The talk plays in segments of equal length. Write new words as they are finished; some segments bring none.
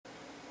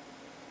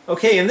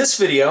Okay, in this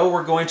video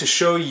we're going to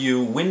show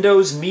you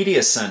Windows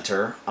Media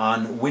Center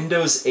on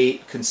Windows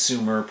 8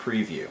 Consumer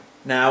Preview.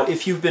 Now,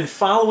 if you've been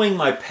following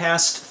my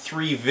past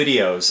 3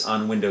 videos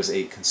on Windows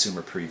 8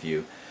 Consumer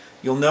Preview,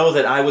 you'll know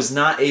that I was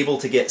not able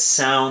to get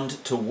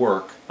sound to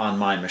work on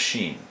my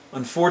machine.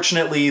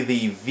 Unfortunately,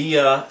 the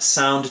VIA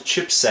sound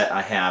chipset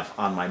I have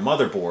on my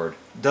motherboard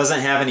doesn't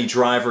have any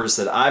drivers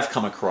that I've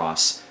come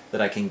across that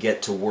I can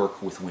get to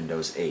work with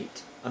Windows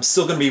 8. I'm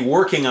still going to be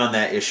working on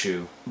that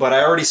issue, but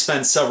I already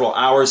spent several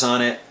hours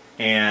on it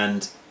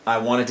and I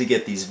wanted to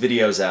get these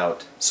videos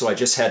out, so I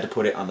just had to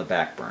put it on the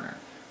back burner.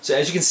 So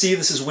as you can see,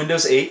 this is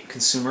Windows 8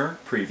 Consumer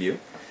Preview,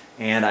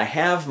 and I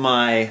have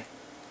my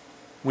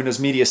Windows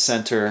Media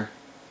Center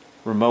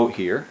remote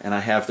here, and I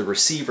have the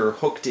receiver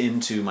hooked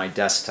into my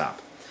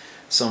desktop.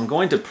 So I'm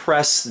going to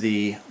press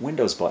the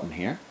Windows button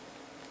here,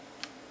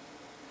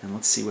 and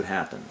let's see what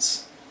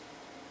happens.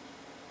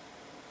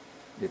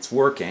 It's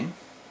working.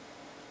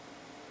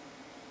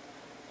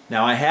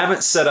 Now, I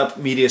haven't set up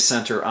Media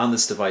Center on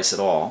this device at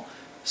all,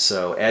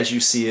 so as you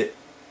see it,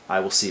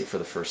 I will see it for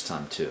the first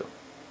time too.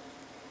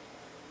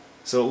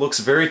 So it looks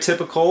very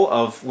typical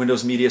of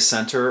Windows Media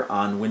Center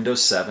on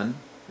Windows 7.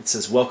 It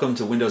says, "Welcome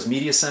to Windows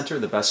Media Center,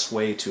 the best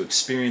way to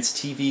experience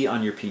TV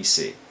on your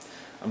PC."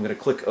 I'm going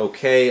to click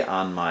OK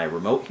on my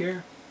remote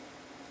here.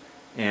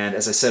 And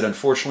as I said,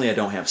 unfortunately I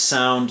don't have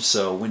sound,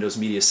 so Windows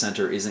Media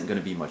Center isn't going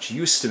to be much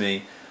use to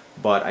me,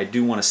 but I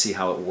do want to see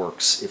how it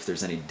works, if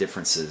there's any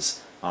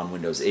differences on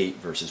Windows 8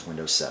 versus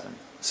Windows 7.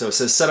 So it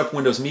says set up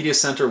Windows Media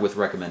Center with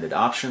recommended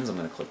options. I'm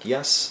going to click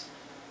yes.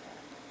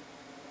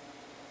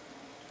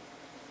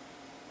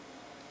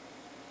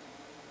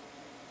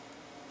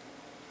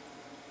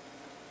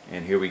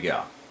 And here we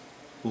go.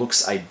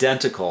 Looks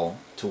identical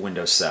to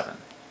Windows 7.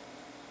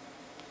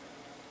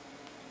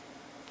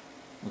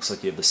 Looks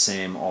like you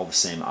have all the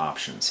same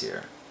options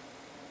here.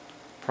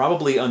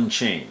 Probably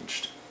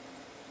unchanged.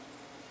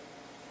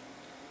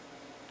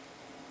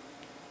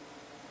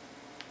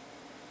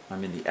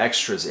 I'm in the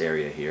extras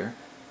area here,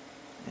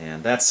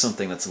 and that's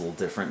something that's a little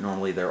different.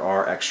 Normally there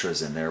are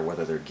extras in there,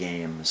 whether they're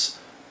games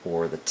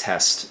or the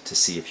test to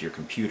see if your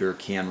computer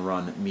can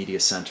run Media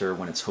Center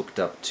when it's hooked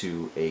up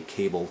to a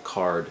cable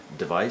card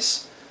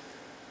device.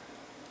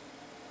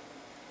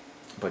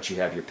 But you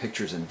have your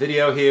pictures and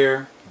video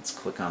here. Let's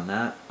click on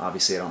that.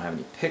 Obviously I don't have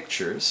any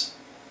pictures.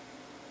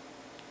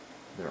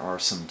 There are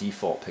some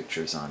default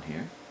pictures on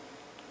here.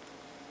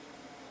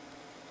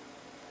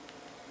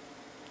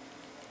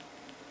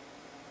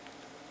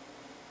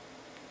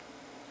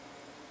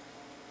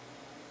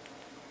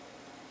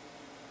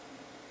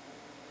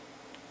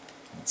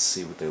 Let's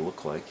see what they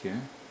look like here.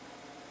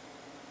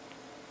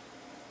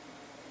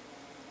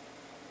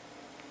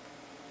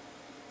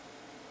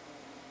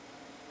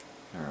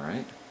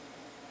 Alright.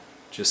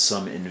 Just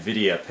some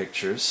NVIDIA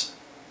pictures.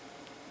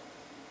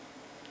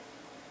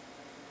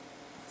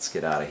 Let's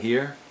get out of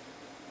here.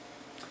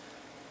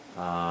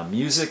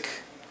 Music.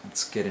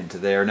 Let's get into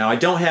there. Now I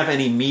don't have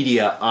any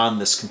media on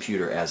this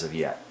computer as of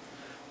yet,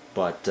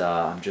 but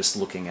I'm just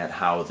looking at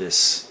how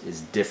this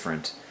is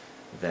different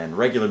than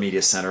regular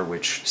Media Center,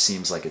 which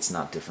seems like it's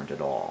not different at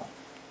all.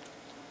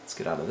 Let's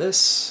get out of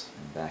this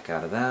and back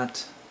out of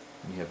that.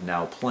 And you have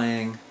now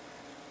playing.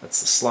 That's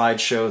the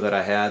slideshow that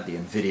I had, the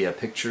NVIDIA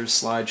Pictures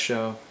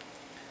slideshow.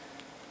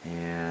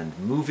 And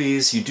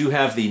movies, you do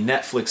have the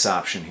Netflix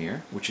option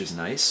here, which is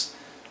nice.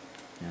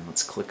 And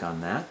let's click on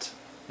that.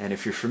 And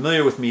if you're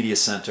familiar with Media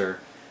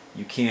Center,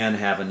 you can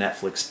have a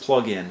Netflix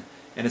plugin,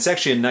 and it's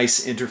actually a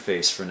nice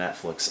interface for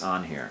Netflix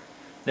on here.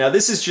 Now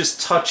this is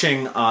just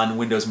touching on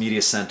Windows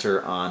Media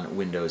Center on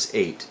Windows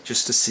 8,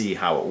 just to see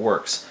how it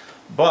works.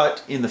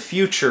 But in the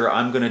future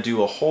I'm going to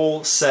do a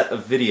whole set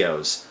of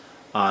videos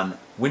on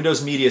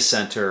Windows Media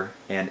Center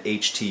and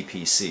HT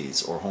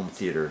PCs, or home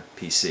theater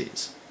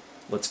PCs.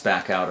 Let's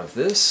back out of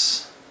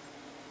this.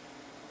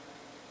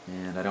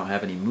 And I don't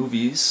have any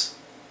movies,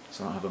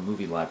 so I don't have a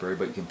movie library,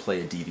 but you can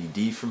play a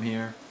DVD from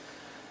here.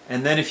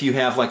 And then if you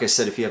have, like I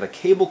said, if you have a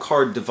cable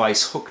card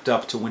device hooked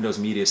up to Windows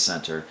Media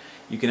Center,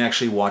 you can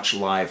actually watch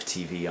live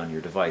TV on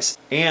your device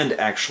and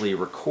actually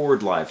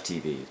record live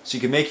TV. So you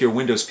can make your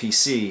Windows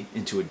PC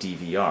into a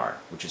DVR,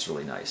 which is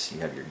really nice. You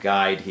have your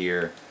guide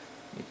here.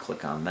 You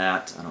click on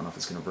that. I don't know if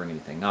it's going to bring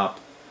anything up,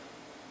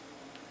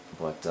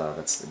 but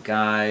that's the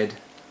guide.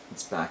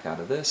 Let's back out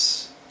of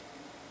this.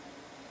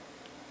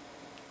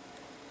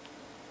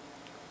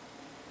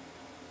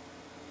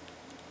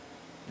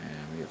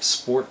 And we have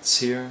sports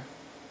here.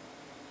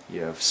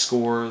 You have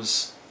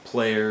scores,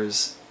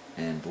 players,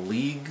 and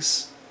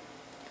leagues.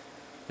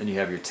 Then you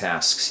have your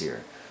tasks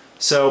here.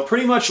 So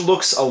pretty much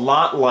looks a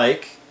lot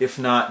like, if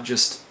not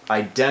just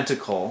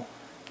identical,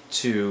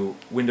 to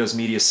Windows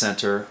Media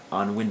Center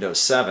on Windows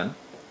 7.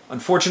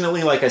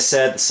 Unfortunately, like I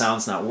said, the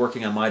sound's not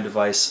working on my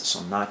device, so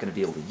I'm not going to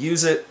be able to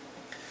use it.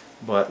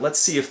 But let's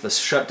see if the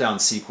shutdown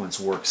sequence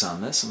works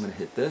on this. I'm going to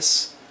hit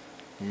this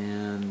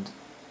and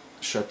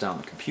shut down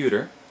the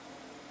computer,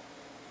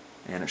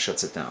 and it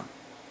shuts it down.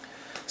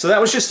 So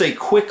that was just a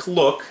quick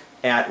look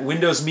at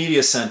Windows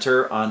Media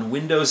Center on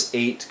Windows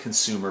 8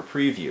 Consumer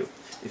Preview.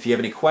 If you have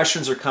any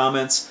questions or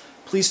comments,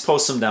 please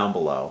post them down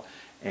below.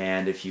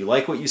 And if you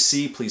like what you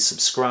see, please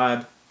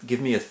subscribe,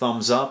 give me a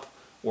thumbs up,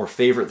 or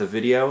favorite the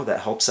video.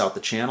 That helps out the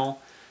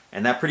channel.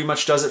 And that pretty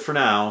much does it for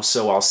now,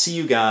 so I'll see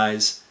you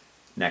guys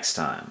next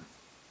time.